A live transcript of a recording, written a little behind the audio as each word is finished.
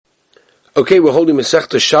Okay, we're holding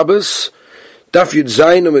Masechta Shabbos, Daf Yud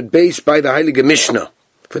Zayin Amud Beis by the Heilige Mishnah.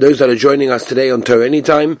 For those that are joining us today on Torah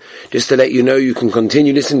Anytime, just to let you know, you can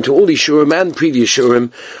continue listening to all these Shurim and previous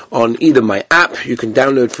Shurim on either my app, you can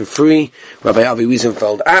download for free, Rabbi Avi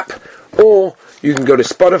Wiesenfeld app, or you can go to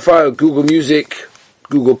Spotify or Google Music,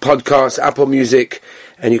 Google Podcasts, Apple Music,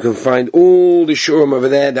 and you can find all the Shurim over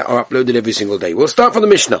there that are uploaded every single day. We'll start from the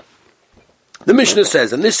Mishnah. The Mishnah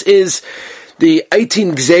says, and this is the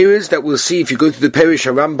 18 Gzeres that we'll see if you go to the Perish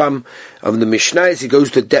Rambam of the Mishnah, he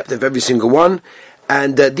goes to the depth of every single one.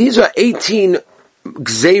 And these are 18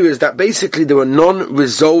 Gzeres that basically there were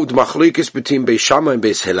non-resolved machlokes between Beis Shammai and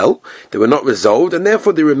Beis Hillel. They were not resolved, and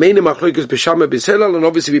therefore they remain in machlokes Beis Shammai and Beis Hillel, and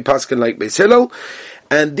obviously we paskin like Beis Hillel.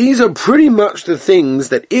 And these are pretty much the things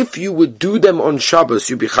that if you would do them on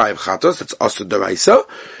Shabbos, you'd be chayav chatos, that's asur d'oraisa.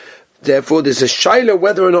 Therefore, there's a shaila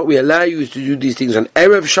whether or not we allow you to do these things on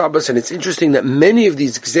Erev Shabbos, and it's interesting that many of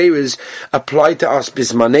these gzeres apply to us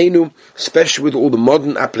bismanenu, especially with all the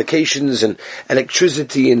modern applications and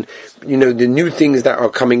electricity and, the new things that are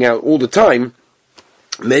coming out all the time.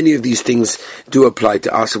 Many of these things do apply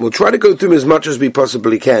to us, and we'll try to go through them as much as we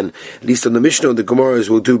possibly can, at least on the Mishnah and the Gemara, as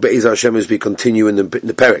we'll do Be'ez Hashem as we continue in the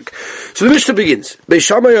Perek. So the Mishnah begins, Beis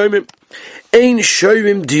Shammai Omer, Ein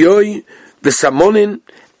shoyrim dioi v'samonin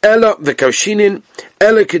Ela v'karshinin,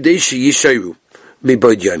 ela kadeshi yishayru,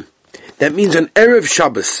 mibod yom. That means on Erev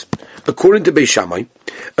Shabbos, according to Beis Shammai,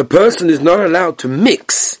 a person is not allowed to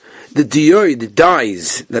mix the dioi, the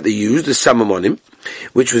dyes that they use, the samamonim,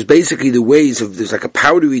 which was basically the ways of, there's like a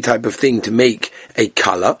powdery type of thing to make a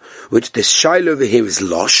color, which the shaila over here is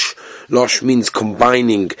losh. Losh means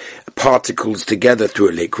combining particles together through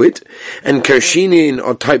a liquid. And karshinin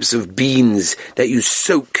are types of beans that you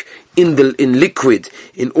soak in liquid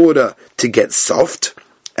in order to get soft,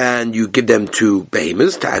 and you give them to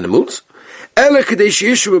behemoths, to animals.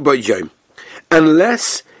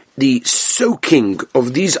 Unless the soaking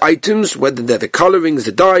of these items, whether they're the colorings,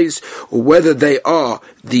 the dyes, or whether they are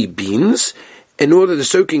the beans, in order the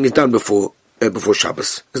soaking is done before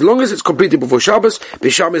Shabbos. As long as it's completed before Shabbos,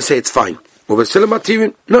 Beis Shammai say it's fine. Or Beis Hillel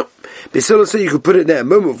matirin? No. Beis Hillel say you could put it there a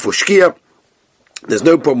moment before Shkia. There's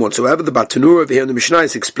no problem whatsoever. The Batanur over here in the Mishnah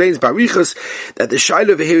explains Barichas that the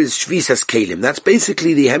shaila over here is Shvisas Kelim. That's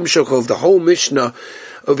basically the hemshach of the whole Mishnah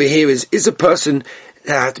over here is a person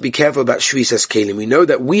have to be careful about Shvisas Kelim. We know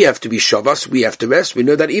that we have to be Shavas, we have to rest. We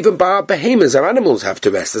know that even our behemoths, our animals have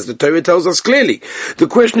to rest, as the Torah tells us clearly. The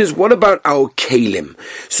question is, what about our Kelim?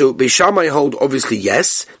 So Beis Shammai hold, obviously,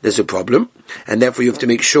 yes, there's a problem, and therefore you have to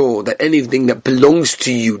make sure that anything that belongs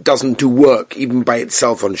to you doesn't do work, even by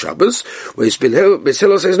itself on Shabbos. Whereas Beis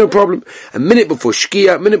Hillel says no problem. A minute before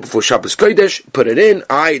Shkia, a minute before Shabbos Kodesh, put it in,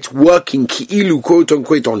 it's working ki'ilu, quote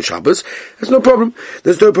unquote, on Shabbos. There's no problem.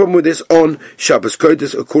 There's no problem with this on Shabbos Kodesh.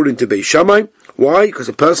 According to Beis Shammai. Why? Because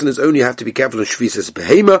a person is only have to be careful on Shvisas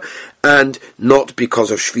Behema and not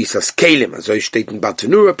because of Shvisas Kelim, as I state in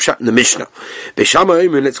Batanura, Pshat in the Mishnah. Beis Shammai,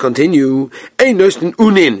 let's continue. Ein nosten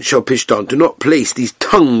unin shall pishton. Do not place these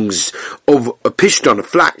tongues of a pishton, of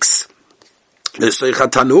flax, the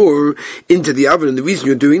tanur, into the oven. And the reason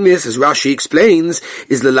you're doing this, as Rashi explains,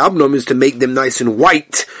 is the labnom is to make them nice and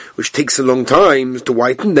white, which takes a long time to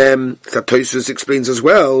whiten them. That Tosfos explains as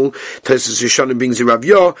well. Tosfos Yeshanim brings a Rav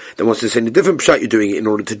Yah that wants to say in a different pshat, you're doing it in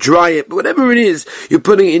order to dry it, but whatever it is, you're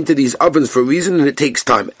putting it into these ovens for a reason, and it takes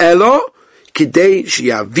time. Elo kidei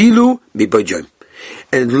shiyavilu mibod yom.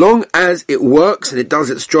 And as long as it works and it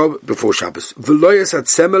does its job before Shabbos.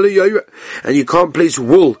 And you can't place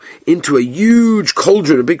wool into a huge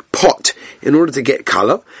cauldron, a big pot, in order to get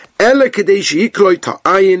color, unless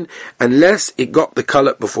it got the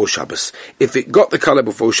color before Shabbos. If it got the color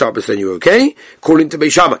before Shabbos, then you're okay, according to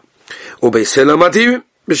Beis Shammai. Or Beis Hillel matirin.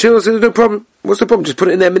 Beis Hillel says no problem. What's the problem? Just put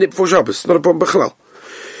it in there a minute before Shabbos. It's not a problem, b'chalal.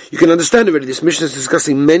 You can understand already, this Mishnah is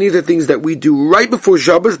discussing many of the things that we do right before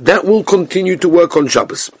Shabbos that will continue to work on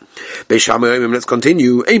Shabbos. Beis Shammai, let's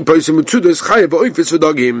continue.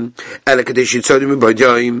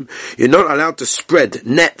 You're not allowed to spread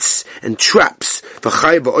nets and traps for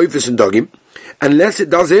chayav v'oifis and dogim unless it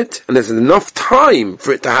does it, and there's enough time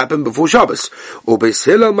for it to happen before Shabbos. Or Beis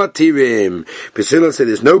Hillel matirim. Beis Hillel said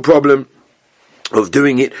there's no problem of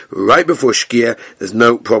doing it right before Shkia. There's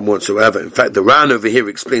no problem whatsoever. In fact, the Ran over here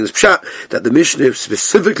explains Pshat that the Mishnah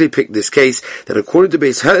specifically picked this case, that according to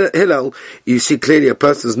Beis Hillel, you see clearly a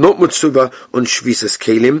person is not Mutsuva on Shvisas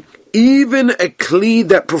Kelim, even a Kli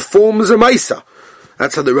that performs a Maisa.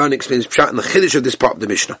 That's how the Ran explains Pshat in the Chiddush of this part of the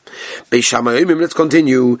Mishnah. Beis Shammai, let's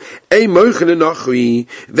continue.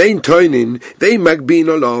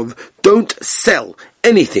 Don't sell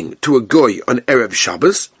anything to a goy on Erev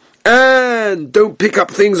Shabbos, and don't pick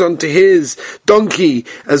up things onto his donkey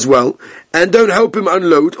as well, and don't help him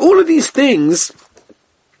unload. All of these things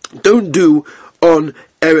don't do on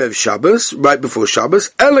Erev Shabbos, right before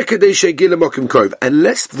Shabbos, unless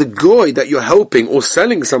the guy that you're helping or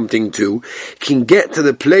selling something to can get to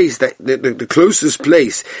the place, that the closest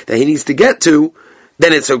place that he needs to get to,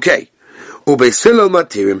 then it's okay. Or Beis Hillel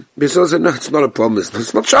matirim. Beis Hillel said, no, it's not a problem.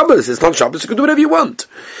 It's not Shabbos. It's not Shabbos. You can do whatever you want.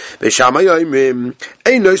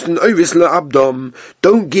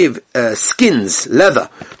 Don't give skins, leather,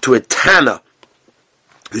 to a tanner,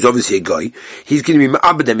 who's obviously a guy. He's going to be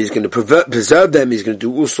ma'abed them, he's going to preserve them, he's going to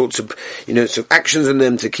do all sorts of, actions on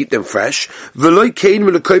them to keep them fresh.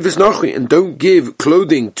 And don't give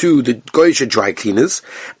clothing to the goyish dry cleaners,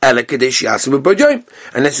 unless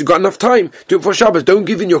you've got enough time. Do it for Shabbos. Don't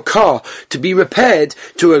give in your car to be repaired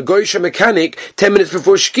to a goyish mechanic 10 minutes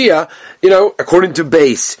before Shkia, according to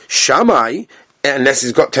Beis Shammai, unless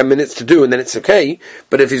he's got 10 minutes to do, and then it's okay.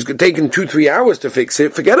 But if he's taken 2-3 hours to fix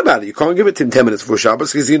it, forget about it. You can't give it to him 10 minutes before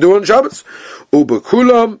Shabbos, because he can do it on Shabbos.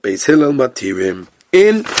 U'bekulam Beis Hillel matirim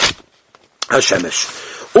in Hashemesh.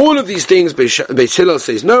 All of these things, Beis Hillel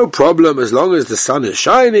says, no problem, as long as the sun is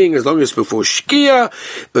shining, as long as it's before Shkia.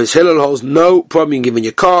 Beis Hillel holds no problem. You can give in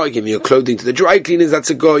your car, you give in your clothing to the dry cleaners, that's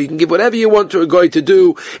a guy. You can give whatever you want to a guy to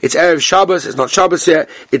do. It's Erev Shabbos, it's not Shabbos yet,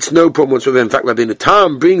 it's no problem whatsoever. In fact, Rabbeinu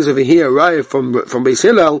Tam brings over here a raya from Beis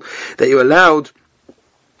Hillel that you're allowed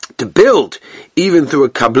to build even through a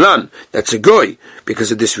kablan, that's a goy,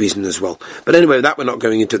 because of this reason as well. But anyway, that we're not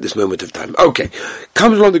going into at this moment of time. Okay,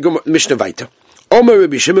 comes along the Mishnah Vaita. Omer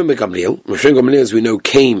Rabbi Shimon ben Gamliel, Rabbi Shimon ben Gamliel, as we know,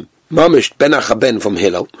 came mamish ben Achaben from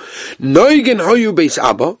Hillel. Noygen hoyu beis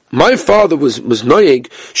Abba. My father was noyeg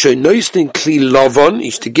sheinoistin kli lavon. He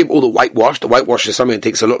used to give all the whitewash. The whitewash is something that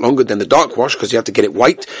takes a lot longer than the dark wash because you have to get it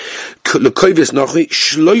white. Lekovis nachi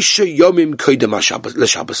shloisha yomim koydem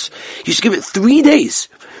l'Shabbos. He used to give it 3 days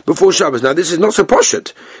before Shabbos. Now this is not so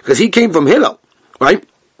poshut because he came from Hillel, right?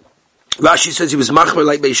 Rashi says he was machmer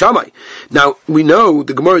like Beis Shammai. Now, we know,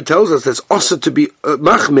 the Gemara tells us that's also to be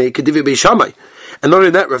machmer kedivi Beis Shammai. And not only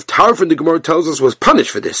that, Rav Tarfon, the Gemara tells us, was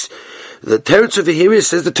punished for this. The teretz over here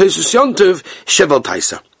says the Tosfos Yontov shevel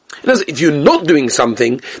taisa. If you're not doing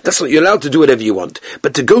something, that's not, you're allowed to do whatever you want.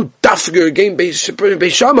 But to go dafger again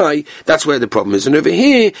Beis Shammai, that's where the problem is. And over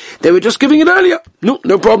here, they were just giving it earlier.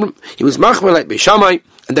 No problem. He was machmer like Beis Shammai,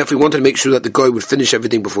 and therefore he wanted to make sure that the guy would finish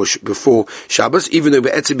everything before Shabbos, even though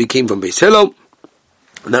Be'etzim came from Beis Hillel,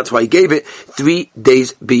 and that's why he gave it 3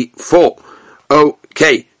 days before.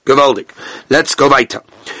 Okay, gewaldig. Let's go weiter.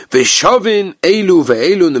 V'shavin elu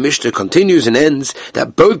ve'elu, and the Mishnah continues and ends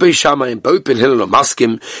that both Beis Shammai and both Beis Hillel are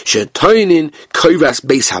maskim shetoinin kovas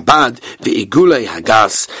Beis Habad ve'igulei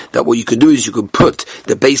hagas, that what you can do is you can put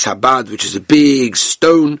the Beis Habad, which is a big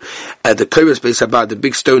stone, the kovas Beis Habad, the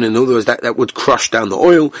big stone, in other words, that would crush down the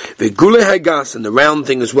oil, ve'igulei hagas, and the round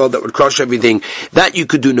thing as well that would crush everything, that you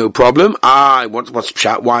could do no problem. What's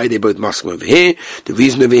pshat? Why are they both maskim over here? The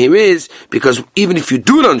reason over here is because even if you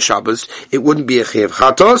do it on Shabbos, it wouldn't be a chiyuv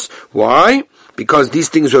chatos. Why? Because these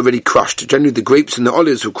things are already crushed. Generally, the grapes and the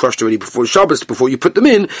olives were crushed already before Shabbos, before you put them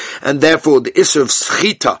in, and therefore the issur of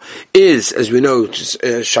schita is, as we know,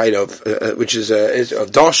 which is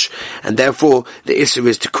of dosh, and therefore the issur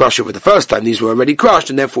is to crush it for the first time. These were already crushed,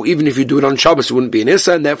 and therefore even if you do it on Shabbos, it wouldn't be an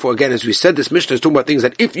issur, and therefore again, as we said, this Mishnah is talking about things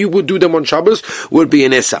that if you would do them on Shabbos, would be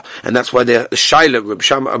an issur, and that's why the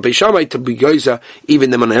shaila Beis Shammai to be goyza even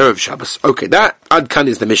them on Erev Shabbos. Okay, that Adkan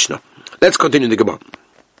is the Mishnah. Let's continue the Gemara.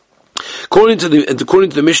 According to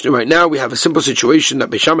the Mishnah right now, we have a simple situation that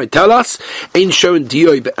Beis Shammai tell us ain't showing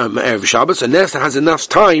dioi Erev Shabbos unless it has enough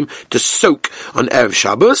time to soak on Erev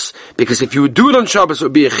Shabbos, because if you would do it on Shabbos, it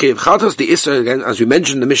would be a chiyuv chatos. The issur, again, as we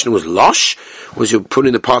mentioned, the Mishnah was losh, was you're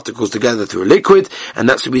putting the particles together through a liquid, and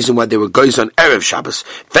that's the reason why they were goes on Erev Shabbos.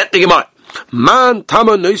 Vet the Gemara. Man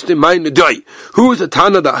Tama Noistim Mayin Nedai. Who is the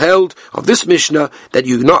Tana that held of this Mishnah that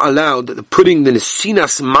you're not allowed putting the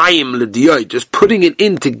Nesinas Mayim L'Diyai, just putting it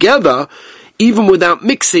in together, even without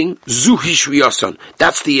mixing, Zuhish Riyasan.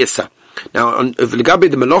 That's the Issa. Now, on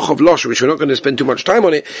Legabe, the Meloch of Losh, which we're not going to spend too much time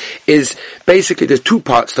on it, is basically there's two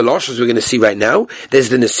parts to Losh, as we're going to see right now. There's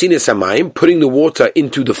the Nesinas Amayim, putting the water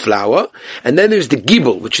into the flour, and then there's the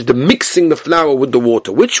Gibel, which is the mixing the flour with the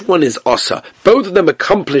water. Which one is Osa? Both of them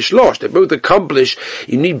accomplish Losh. They both accomplish,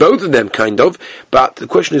 you need both of them, kind of, but the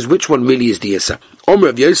question is, which one really is the Issa? Omer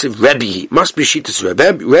of Yosef, Rebbe, must be Shittas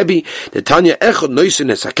Rebbe, the Tanya, Echad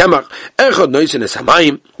Noisin es HaKemach, Echad Noisin es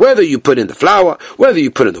HaMayim, whether you put in the flour, whether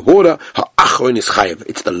you put in the water, Ha'achron is Chayav,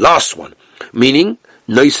 it's the last one, meaning,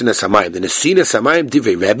 Noisinas Hamayim. The Nesinas Hamayim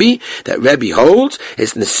Divrei Rebbe, that Rebbe holds,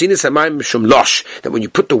 is Nesinas Hamayim Mishum Losh, that when you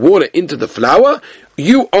put the water into the flour,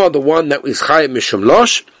 you are the one that is Chayav Mishum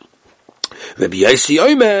Losh. Rabbi Yossi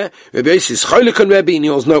Omer, Rabbi Yossi is Cholik on Rebbe, and he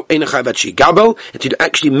holds no Einachai Bachi Gabel, and to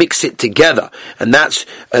actually mix it together. And that's,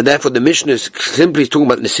 therefore the Mishnah is simply talking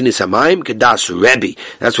about Nesinas Hamayim, Kedas Rebbe.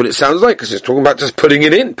 That's what it sounds like, because it's talking about just putting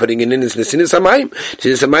it in is Nesinas Hamayim.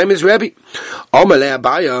 Nesinas Hamayim is Rebbe. Omalei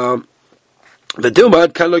Abaya, the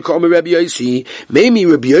Dilmad can look on Rabbi Yossi. Maybe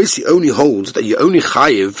Rabbi Yossi only holds that you only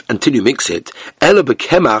chayiv until you mix it. Ela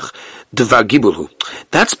bekemach devar gibulhu.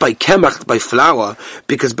 That's by kemach, by flour,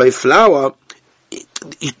 because by flour,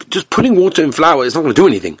 just putting water in flour is not going to do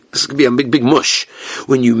anything. This is going to be a big mush.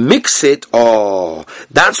 When you mix it,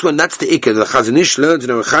 that's the ikar. The Chazon Ish learns in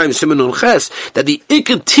Arachaim Siman Nun Ches that the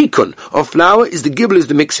ikar tikun of flour is the gibel, is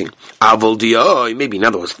the mixing. Avol dioi, maybe in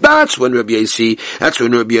other words, that's when Rabbi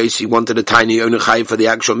Yossi wanted a tiny onechai for the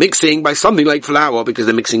actual mixing by something like flour, because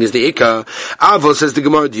the mixing is the ikar. Avol, says the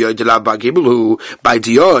Gemara, dioi de la ba gibelu, by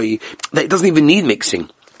dioi, that it doesn't even need mixing.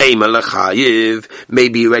 Maybe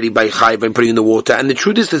already by chayiv and putting in the water. And the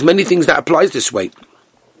truth is, there's many things that applies this way.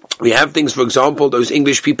 We have things, for example, those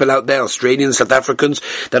English people out there, Australians, South Africans,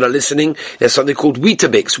 that are listening, there's something called wheat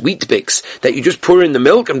bix, that you just pour in the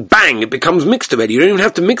milk and bang, it becomes mixed already. You don't even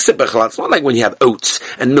have to mix it, b'chalal. It's not like when you have oats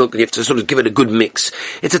and milk and you have to sort of give it a good mix.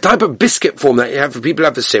 It's a type of biscuit form that you have for people who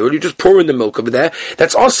have the cereal. You just pour in the milk over there.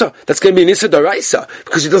 That's also, that's going to be an issa d'oraisa,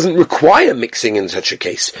 because it doesn't require mixing in such a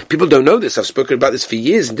case. People don't know this. I've spoken about this for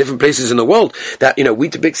years in different places in the world, that,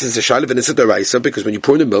 wheat bix is a shayla of an issa d'oraisa, because when you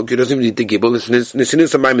pour in the milk, you don't even need the gibel.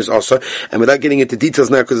 Nesinas Hamayim is also, and without getting into details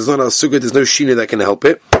now, because it's not our sugar, there's no shina that can help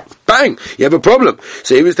it. Bang! You have a problem.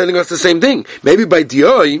 So he was telling us the same thing. Maybe by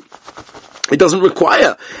dioi, it doesn't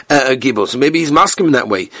require a gibel, so maybe he's masking in that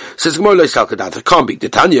way. Says Gemara lo salkadat. It can't be. The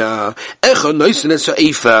Tanya echon noisenes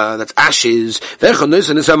eifa, that's ashes. Vechon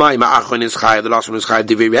noisenes hamayim. Achon is chayav. The last one is chayav.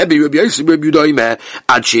 Divrei Rebbe Yossi Rebbe Yudoime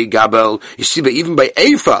adshi gabel. You see, but even by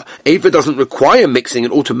eifa doesn't require mixing;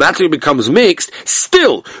 it automatically becomes mixed.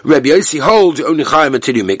 Still, Rebbe Yossi holds you only chayav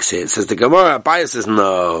until you mix it. Says the Gemara. Abaya says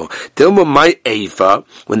no. Dilma my eifa.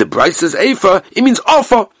 When the Bryce says eifa, it means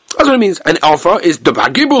offer. That's what it means. An offer is the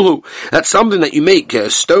bagibulu. That's something that you make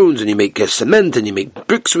stones and you make cement and you make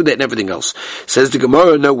bricks with it and everything else. Says the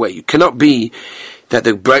Gemara, no way. You cannot be that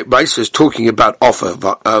the Brisa is talking about offer.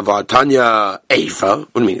 Vartanya Eifa.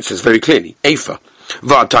 What do you mean? It says very clearly. Eifa.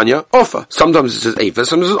 Vartanya offer. Sometimes it says Eifa,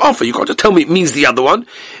 sometimes it says offer. You can't just tell me it means the other one.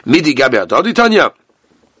 Midi Gabi Adadi Tanya.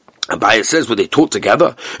 Abaya says, were they taught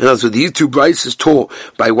together? And as with these two brises taught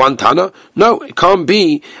by one Tana? No, it can't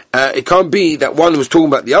be that one was talking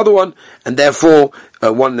about the other one, and therefore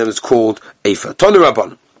one of them is called Eifa. Tana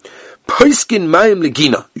Rabban. Poiskin Mayim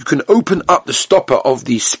Legina. You can open up the stopper of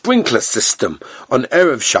the sprinkler system on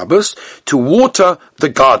Erev Shabbos to water the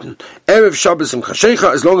garden. Erev Shabbos and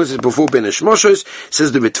Chashecha, as long as it's before Ben Hashmoshes,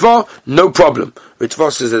 says the Ritva, no problem.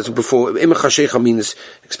 Ritva says that before, Im Chashecha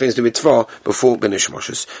explains the Ritva before Ben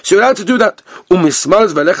Hashmoshes. So you're allowed to do that.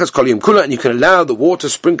 Umismaz Velechas Kol Yom Kula, and you can allow the water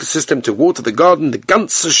sprinkler system to water the garden, the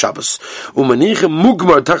ganze Shabbos. Umanichem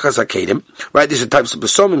Mugmar Tachas HaKelim. Right, these are types of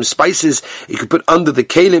basomim, spices, you can put under the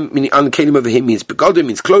kelim, meaning under kelim over here means begodim,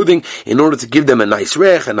 means clothing, in order to give them a nice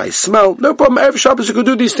reich, a nice smell. No problem. Erev Shabbos, you can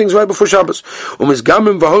do these things right before Shabbos.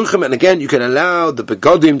 And again, you can allow the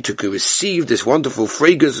begodim to receive this wonderful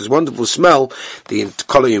fragrance, this wonderful smell, the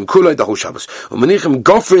kolayim kulay, the whole Shabbos.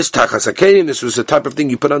 This was the type of thing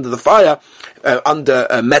you put under the fire, under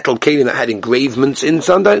a metal kelim that had engravements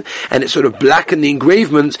inside it, and it sort of blackened the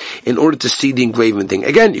engravements in order to see the engravement thing.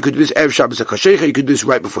 Again, you could do this Erev Shabbos HaKashecha, you could do this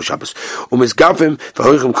right before Shabbos. You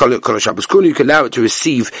can allow it to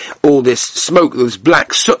receive all this smoke, this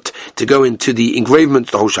black soot, to go into the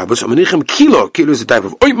engravement the whole Shabbos. Kilo is a type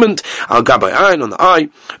of ointment, al gabai ayin, on the eye,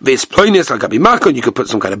 ves ploinis, al gabi makkah, you could put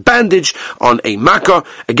some kind of bandage on a makkah,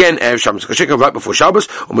 again, Erev Shabbos HaKashecha, right before Shabbos,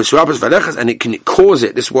 and it can cause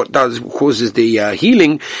it, this is what causes the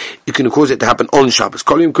healing, you can cause it to happen on Shabbos.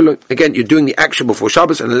 Again, you're doing the action before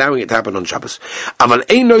Shabbos and allowing it to happen on Shabbos.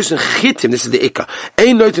 This is the ikka.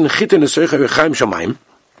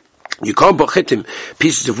 You can't put chitim,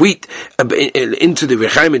 pieces of wheat, into the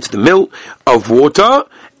rechaim, into the mill of water.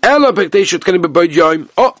 Oh,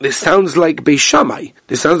 this sounds like Beis Shammai.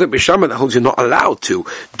 This sounds like Beis Shammai that holds you're not allowed to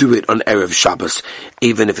do it on Erev Shabbos,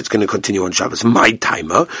 even if it's going to continue on Shabbos. My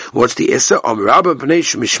timer, what's the Issa?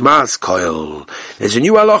 Mishmas Koil. There's a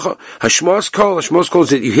new halacha. Hashmas Koil is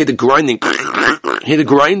that you hear the grinding Here the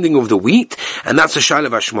grinding of the wheat, and that's a shaila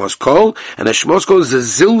of Hashmos Kol, and Hashmos Kol is a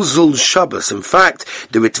Zilzul Shabbos. In fact,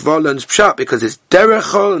 the Ritva learns Pshat, because it's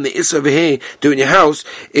Derechol, and the Issa over here, doing your house,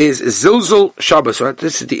 is Zilzul Shabbos, right?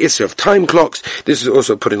 This is the Issa of time clocks, this is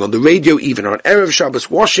also putting on the radio, even on Erev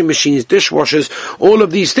Shabbos, washing machines, dishwashers, all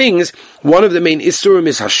of these things. One of the main Issurim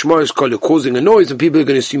is Hashmos Kol, you're causing a noise, and people are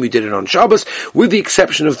going to assume you did it on Shabbos, with the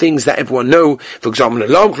exception of things that everyone know. For example, an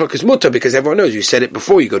alarm clock is mutter, because everyone knows you said it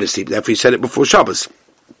before you go to sleep, therefore you said it before Shabbos.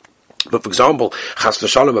 But for example, Chas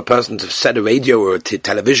v'Shalom, a person to set a radio or a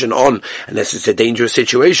television on, unless it's a dangerous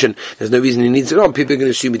situation, there's no reason he needs it on. People are going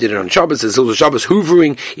to assume he did it on Shabbos. There's also Shabbos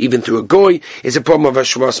hoovering, even through a goy, is a problem of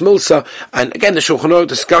Hashmos Milsa. And again, the Shulchan Aruch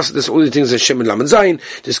discusses this, all these things in Shimon Lamed Zayin,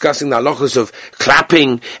 discussing the halachos of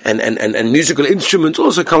clapping and musical instruments,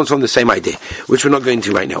 also comes from the same idea, which we're not going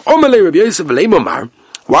to right now. Omalei Rabbi Yosef v'lei Momar.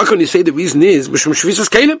 Why can't you say the reason is Mishum Shvisas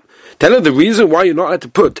Kelim? Tell her the reason why you're not allowed to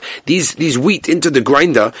put these wheat into the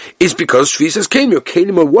grinder is because Shvisas Kelim, your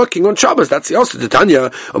Kelim are working on Shabbos. That's the also the Tanya.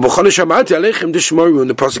 And the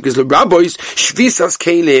Pasuk is the rabbis Shvisas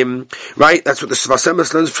Kelim, right? That's what the Sfas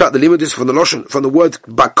Emes learns. The limit is from the Lashon, from the word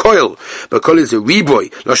Bakoil. Bakoil is a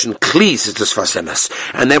reboy. Lashon Klis is the Sfas Emes,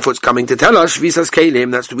 and therefore it's coming to tell us Shvisas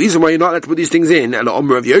Kelim. That's the reason why you're not allowed to put these things in. And the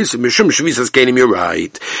Omer of Yosef Mishum Shvisas Kelim, you're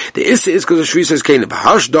right. The Issa is because of Shvisas Kelim.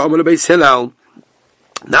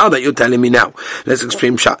 Now that you're telling me now, let's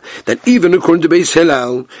explain Pshat. That even according to Beis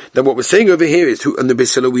Hillel, that what we're saying over here is, and the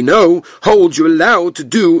Beis Hillel we know, holds you're allowed to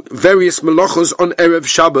do various malachos on Erev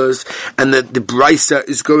Shabbos, and that the Brisa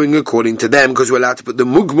is going according to them, because we're allowed to put the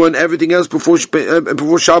Mugma and everything else before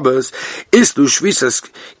Shabbos. Islu Shvisas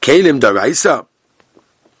Kelim Daraisa.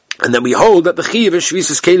 And then we hold that the Chiyav of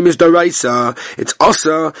Shvisas Kelim is Daraisa. It's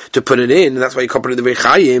also to put it in, and that's why you copy the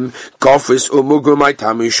Vechayim, Gofris or Mugma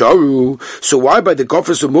Maitam Yisharu. So why by the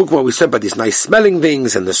Gofris or Mugma we said by these nice smelling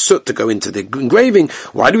things and the soot to go into the engraving,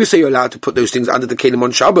 why do we say you're allowed to put those things under the Kelim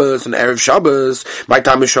on Shabbos and Erev Shabbos?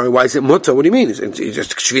 Maitam Yisharu, why is it Mutter? What do you mean? It's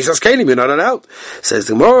just Shvisas Kelim, you're not allowed. Says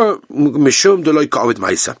the Gemara, Mishum Doloi Ka'avid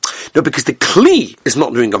Maisa. No, because the Kli is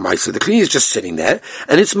not doing a Maisa. The Kli is just sitting there,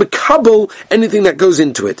 and it's Makabel, anything that goes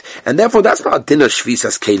into it. And therefore, that's not a dinner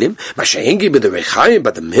shvisas kelim. Mashahengi with the rechayim,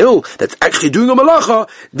 but the mill that's actually doing a malacha,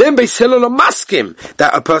 then Beis Hillel maskim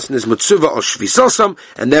that a person is mutzuva or shvisasam,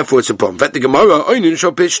 and therefore it's a problem. Vet the Gemara, oinin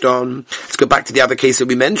shal pishton. Let's go back to the other case that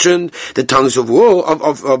we mentioned, the tongues of wool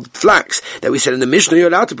of flax that we said in the Mishnah. You're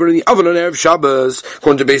allowed to put in the oven on Erev Shabbos,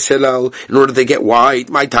 according to Beis Hillel, in order they get white.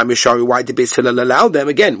 My time is shari. Why did Beis Hillel allow them?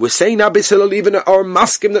 Again, we're saying now Beis Hillel even are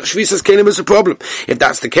maskim that shvisas kelim is a problem. If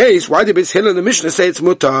that's the case, why did Beis Hillel in the Mishnah say it's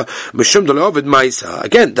mutar? Again,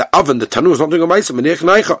 the oven, the tanur is not doing a maisa.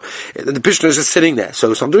 The pishna is just sitting there, so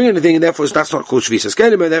it's not doing anything, and therefore that's not called shvisas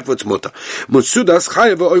kelim, and therefore it's muta. Mutsudas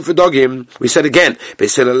chayav oifadogim. We said again, they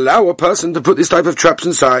said allow a person to put this type of traps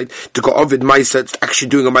inside to go ovid maisa. It's actually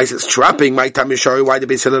doing a maisa. It's trapping. My time yishari. Why did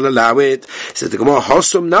they say allow it? Says the Gemara,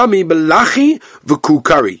 hosum nami belachi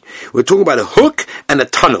v'kukari. We're talking about a hook and a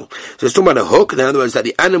tunnel. So it's talking about a hook. In other words, that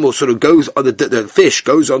the animal sort of goes, or the fish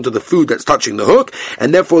goes onto the food that's touching the hook,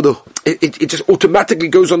 and therefore it just automatically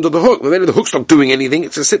goes under the hook. When the hook's not doing anything,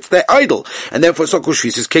 it just sits there idle, and therefore it's not called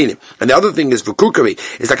shvisas kelim. And the other thing is v'kukari.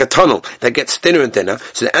 It's like a tunnel that gets thinner and thinner.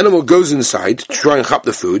 So the animal goes inside to try and chop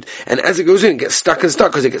the food, and as it goes in, it gets stuck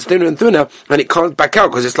because it gets thinner and thinner, and it can't back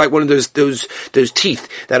out because it's like one of those teeth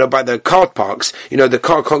that are by the car parks. You know, the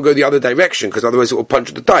car can't go the other direction because otherwise it will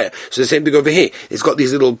punch the tire. So the same thing over here. It's got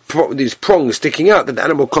these little these prongs sticking out that the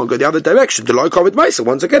animal can't go the other direction. The loy with maisa.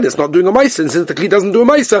 Once again, it's not doing a maisa, and since the kli doesn't do a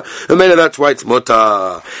maisa, and maybe that's why it's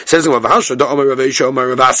muta. Says in Ravasha, the Omer Ravesha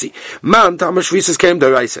Omer Ravasi. Man, Tamash Shvisas came to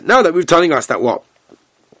Raisa. Now that we're telling us that what?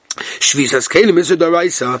 Shvisas kelim is a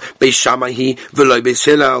daraisa Beis Shammai v'loy Beis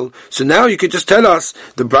Hillel. So now you could just tell us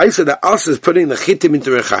the brisa that us is putting the chitim into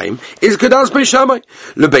rechaim is kedas Beis Shammai.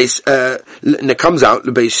 And it comes out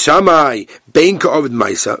Beis Shammai bein ka'ovid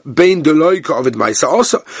maisa, bein deloy ka'ovid maisa.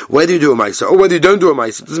 Also, whether you do a maisa or whether you don't do a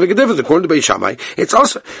maisa, it doesn't make a difference. According to Beis Shammai, it's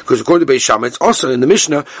also because according to Beis Shammai, it's also in the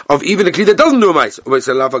Mishnah of even a kli that doesn't do a maisa.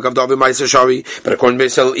 But according to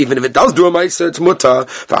Beis Hillel, even if it does do a maisa, it's muta.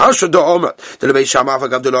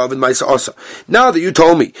 Now that you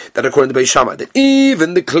told me that according to Beis Shammai, that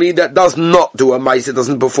even the kli that does not do a maisa,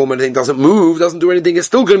 doesn't perform anything, doesn't move, doesn't do anything, it's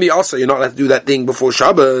still going to be asa. You're not allowed to do that thing before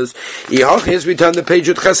Shabbos. Here's we turn the page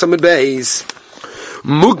with Chesam and Beis.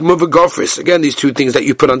 Mugma v'gofris. Again, these two things that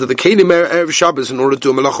you put under the kelim erev Shabbos in order to do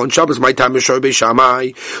a malach on Shabbos. My time is Beis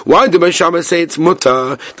Shammai. Why do Beis Shammai say it's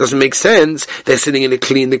muta? Doesn't make sense. They're sitting in a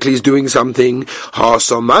kli and the kli is doing something. No,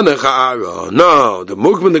 the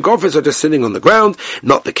mugma and the gofris are just sitting on the ground,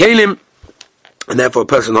 not the kelim. and therefore a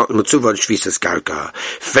person not Mutzuva on Shvisas Karka.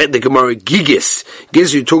 Fed the Gemara Gigis.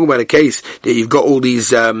 Gives you talking about a case that you've got all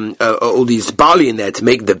these barley in there to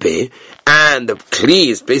make the beer, and the Kli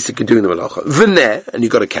is basically doing the malacha. V'neh, and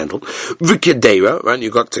you've got a candle. V'kedera, right?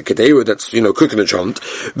 You've got a kedera that's, cooking a chant.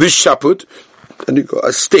 V'shaput, and you've got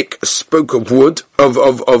a stick, a spoke of wood,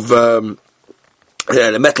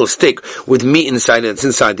 a metal stick with meat inside it, it's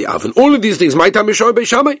inside the oven. All of these things, why did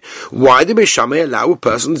Beis Shammai allow a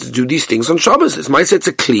person to do these things on Shabbos? It's my it's a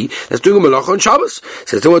kli that's doing a malacha on Shabbos.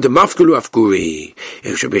 Says the word mafkulu afkuri.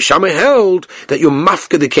 If Beis Shammai held that you're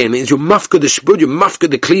mafka the kain, means you're mafka the shbud, you're mafka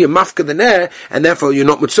the kli, you're mafka the ner, and therefore you're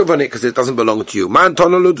not mutzuv on it because it doesn't belong to you. Man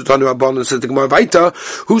tanalu to tanu abon, says the Gemara Vaita,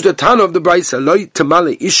 who's the tana of the brayso? Loi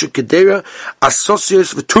tamale isha kedera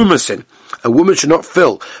associates with turmasin. A woman should not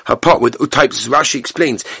fill her pot with types, Rashi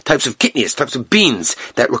explains, types of kidneys, types of beans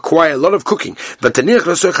that require a lot of cooking. But put into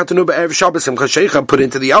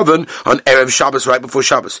the oven on Erev Shabbos, right before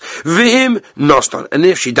Shabbos. V'im nostan. And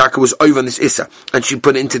if she daka was over on this Issa, and she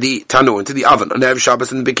put it into the tanur, into the oven on Erev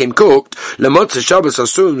Shabbos, and it became cooked, L'motzah Shabbos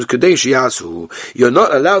asum kadesh yasu. You're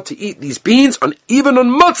not allowed to eat these beans even on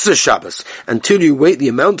Motzah Shabbos until you wait the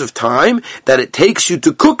amount of time that it takes you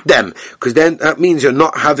to cook them, because then that means you're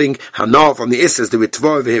not having hanar from the Issas. The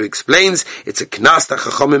Ritva over here explains it's a knas that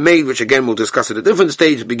Chachamim made, which again we'll discuss at a different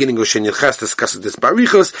stage. Beginning of Shin Yilches discusses this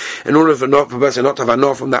barichos in order for a person not to have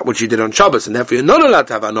hanar from that which you did on Shabbos, and therefore you're not allowed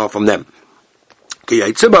to have hanar from them.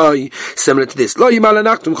 Similar to this,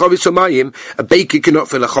 a baker cannot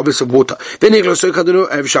fill a chavis of water. Then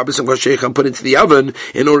Shabbos and put into the oven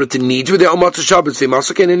in order to knead with it on Motzah Shabbos.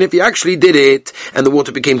 And if he actually did it and the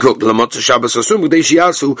water became cooked, you're not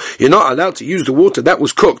allowed to use the water that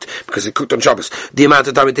was cooked because it cooked on Shabbos. The amount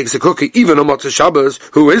of time it takes to cook it, even on Motzah Shabbos.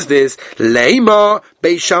 Who is this? Leima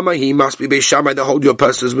Beis Shammai. He must be Beis Shammai that hold your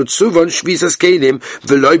persons with Suvan Shvisas Kelim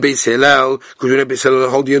V'loi Beis Hillel. Because you know Beis Hillel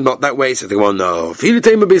hold you not that way. So they go, no. You could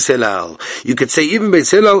say even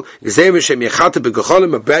Beis Hillel,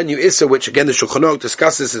 a brand new Issa, which again the Shulchan Aruch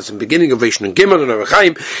discusses at the beginning of Rishon and Gimel and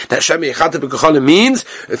Arachaim, that Shem Yechata B'Gecholim means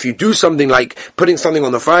if you do something like putting something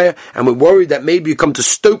on the fire and we're worried that maybe you come to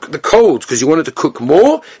stoke the coals because you wanted to cook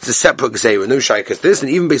more, it's a separate Gzeira, no shaykas this,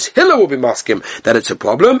 and even Beis Hillel will be maskim that it's a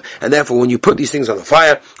problem, and therefore when you put these things on the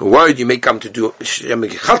fire, we're worried you may come to do Shem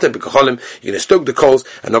Yechata B'Gecholim, you're going to stoke the coals,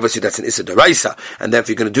 and obviously that's an Issa Deraisa, and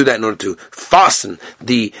therefore you're going to do that in order to fasten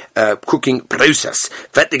the cooking process.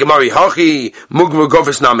 Vet the Gemara Hachi Mugma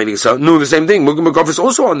Gofis Namili. So no, the same thing. Mugma Gofis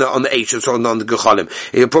also on the H, so on the Gecholim.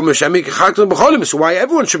 The problem is Shemik Chatin Becholim. So why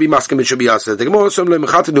everyone should be masking? It should be us. The Gemara also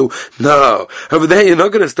no. Over there you're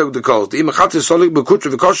not going to stoke the coals. The Imachat is solid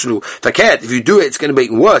Bekutra V'Koshlu. Faket. If you do it, it's going to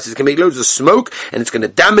make worse. It's going to make loads of smoke, and it's going to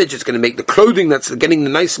damage. It's going to make the clothing that's getting the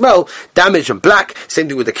nice smell damaged and black. Same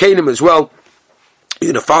thing with the kalim as well.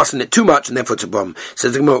 You're going to fasten it too much, and therefore it's a bomb.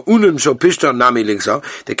 Says the Gemara, unum shel pishtan nami ligza.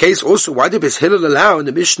 The case also, why did Beis Hillel allow in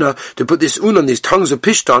the Mishnah to put this these tongues of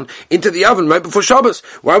pishtan, into the oven right before Shabbos?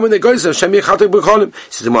 Why when they go to Shem Yechatek B'Cholim?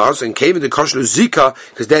 Says the Gemara also, in cave in the koshlu zika,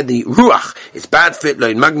 because then the ruach is bad fit,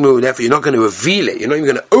 like magmu, therefore you're not going to reveal it. You're not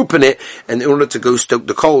even going to open it, and in order to go stoke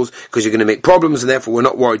the coals, because you're going to make problems, and therefore we're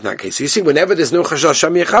not worried in that case. So you see, whenever there's no chashash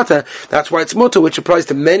Shem Yechata, that's why it's mutter, which applies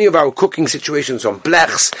to many of our cooking situations on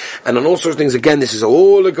blechs, and on all sorts of things. Again, this is all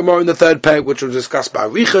a Gemara in the third peg, which we'll discuss by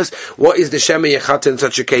Arichas. What is the Shema Yechata in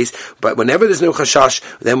such a case? But whenever there's no chashash,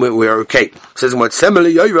 then we're okay. Says what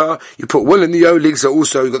Semeli Yoira, you put wool in the yo, ligs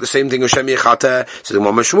also, you got the same thing with Shema Yechata. Says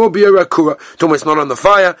what Mashmo Biora Kura, it's not on the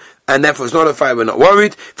fire, and therefore it's not on fire, we're not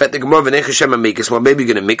worried. Well, maybe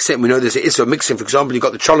you're going to mix it, and we know there's an issue of mixing. For example, you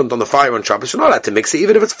got the cholent on the fire on Shabbos, you're not allowed to mix it,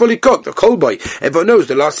 even if it's fully cooked. The kol boy, everyone knows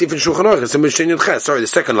the last Sif in Shulchan Aruch, it's a Mishnah Ches, the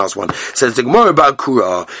second last one, says the Gemara about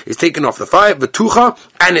Kura is taken off the fire, V'tucha,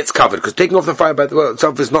 and it's covered, because taking off the fire by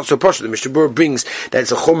itself is not so posh. The Mishnah Berurah brings that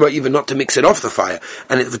it's a chumrah even not to mix it off the fire,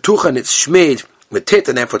 and it's V'tucha, and it's shmeid with tit,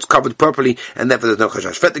 and therefore it's covered properly, and therefore there's no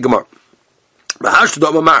chashash. Fet the Gemara. Now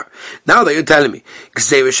that you're telling me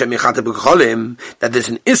that there's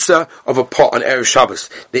an Issa of a pot on Erev Shabbos,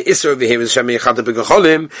 the Issa over here is Shem Yechata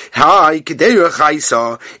B'Gecholim.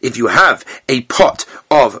 If you have a pot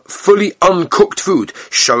of fully uncooked food,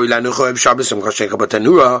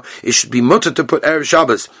 it should be mutter to put Erev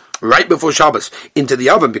Shabbos right before Shabbos into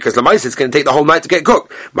the oven, because Lamaisa it's going to take the whole night to get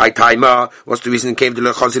cooked. My timer, what's the reason it came to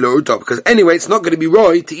Lechazil Uto? Because anyway, it's not going to be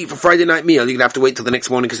right to eat for Friday night meal. You're going to have to wait till the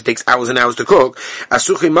next morning because it takes hours and hours to cook.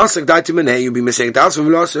 Asuchi Masak Daitimene, you'll be missing das from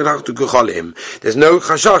Lasach to Kucholim. There's no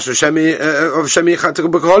chashash of Shemi Yechata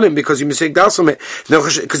B'Gecholim because you mistake das from it. No,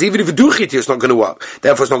 because even if you do chiti, it's not going to work.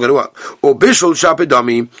 Therefore, it's not going to work. Or Bishul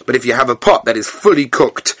Shapedami, but if you have a pot that is fully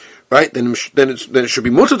cooked right? Then it should be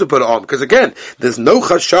mutter to put it on, because again, there's no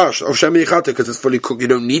chashash of shem yichata because it's fully cooked. You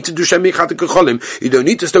don't need to do shem yichata kecholim. You don't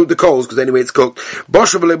need to stoke the coals because anyway it's cooked.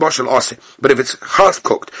 Boshel v'le boshel ase. But if it's half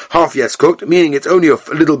cooked, half yes cooked, meaning it's only a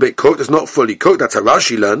little bit cooked, it's not fully cooked. That's how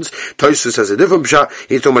Rashi learns. Tosfos says a different pshat.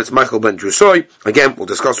 He's talking about it's Michael ben Drusoi. Again, we'll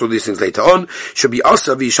discuss all these things later on. Should be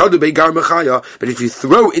asa v'yishadu begar mechaya. But if you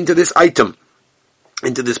throw into this item,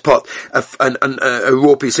 into this pot, a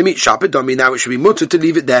raw piece of meat, shapidami, now it should be mutter to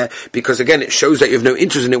leave it there, because again, it shows that you have no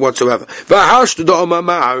interest in it whatsoever.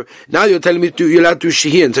 Now you're telling me you're allowed to do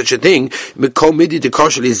shihir and such a thing,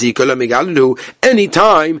 any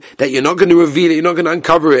time that you're not going to reveal it, you're not going to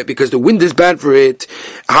uncover it, because the wind is bad for it.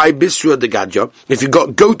 If you've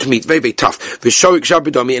got goat meat, very, very tough,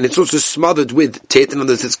 and it's also smothered with tit, in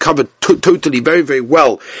other words, it's covered totally, very, very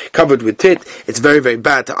well covered with tit, it's very, very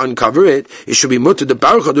bad to uncover it. It should be mutter. The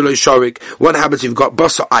baruch adulay sharik. What happens if you've got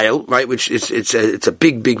basa ayil, right? Which is it's a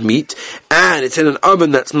big meat, and it's in an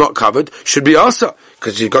oven that's not covered. Should be asa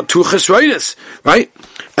because you've got two chesroinus, right?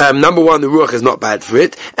 Number one, the ruach is not bad for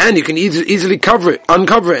it, and you can easily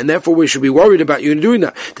uncover it, and therefore we should be worried about you doing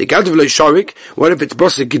that. The gadavlay sharik. What if it's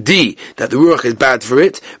basa gedi that the ruach is bad for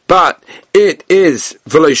it, but it is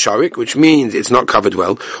v'lay sharik, which means it's not covered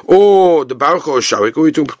well, or the baruch or sharik, or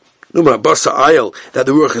we talk basa ayil, that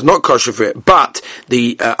the ruach is not kosher for it, but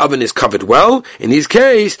the oven is covered well. In this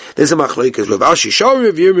case, there's a machlokes Rav Ashi Shari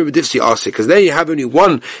Rav Yirmiyah b'difsi asi, because there you have only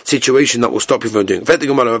one situation that will stop you from doing. Rav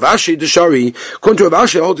Ashi the Shari, according to Rav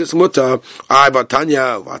Ashi, holds its mutter.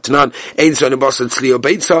 Vatanya Vatanan ein son basa tzli or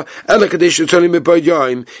beitza ela kadesh tzoli mebod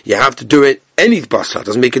yom. You have to do it. Any basa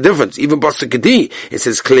doesn't make a difference. Even basa gedi, it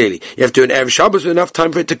says clearly you have to do an erev Shabbos with enough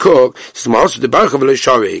time for it to cook. It says also the baruch of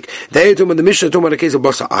sharik. There, talking about the Mishnah, talking about the case of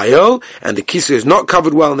basa ayil, and the kisa is not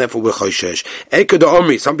covered well, and therefore we're choishesh. Eka the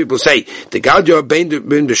omri. Some people say the gadya ben the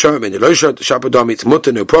sharik ben the lo shapadam. It's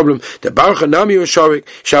mutter, no problem. The baruch nami or sharik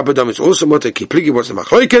shapadam is also mutter. Kipligi, what's the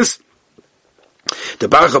machlokes? The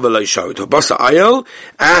baruch of Eloi Sharit, the basa ayil,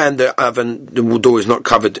 and the oven, the door is not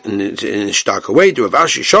covered in a stark way. The Rav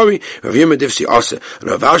Ashi Shari, Rav Yirmiyah Difsi Asa,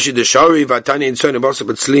 Rav Ashi the Shari, Vatani in Son of Basa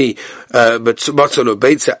Batzli, but Batzalo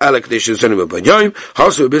Beitza Alek Dish Son of Banyayim,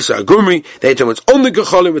 Hasu Bisa Agumri. They tell it's on the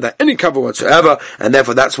gecholim without any cover whatsoever, and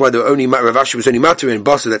therefore that's why the only Rav Ashi was only matter in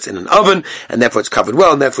basa that's in an oven, and therefore it's covered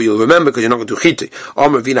well, and therefore you'll remember because you're not going to do chiti.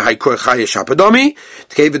 Amar Vina Haikor Chaya Shapadami,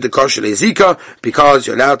 Tkevet the Kosher Lezika, because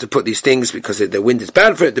you're allowed to put these things because the wind is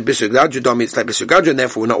bad for it. The bisur gadju dami, it's like bisur gadju, and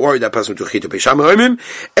therefore we're not worried that person to chita beisham ha'omim.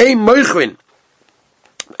 A moichwin.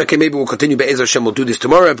 Okay, maybe we'll continue. Be'ez Hashem, we'll do this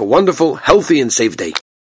tomorrow. Have a wonderful, healthy, and safe day.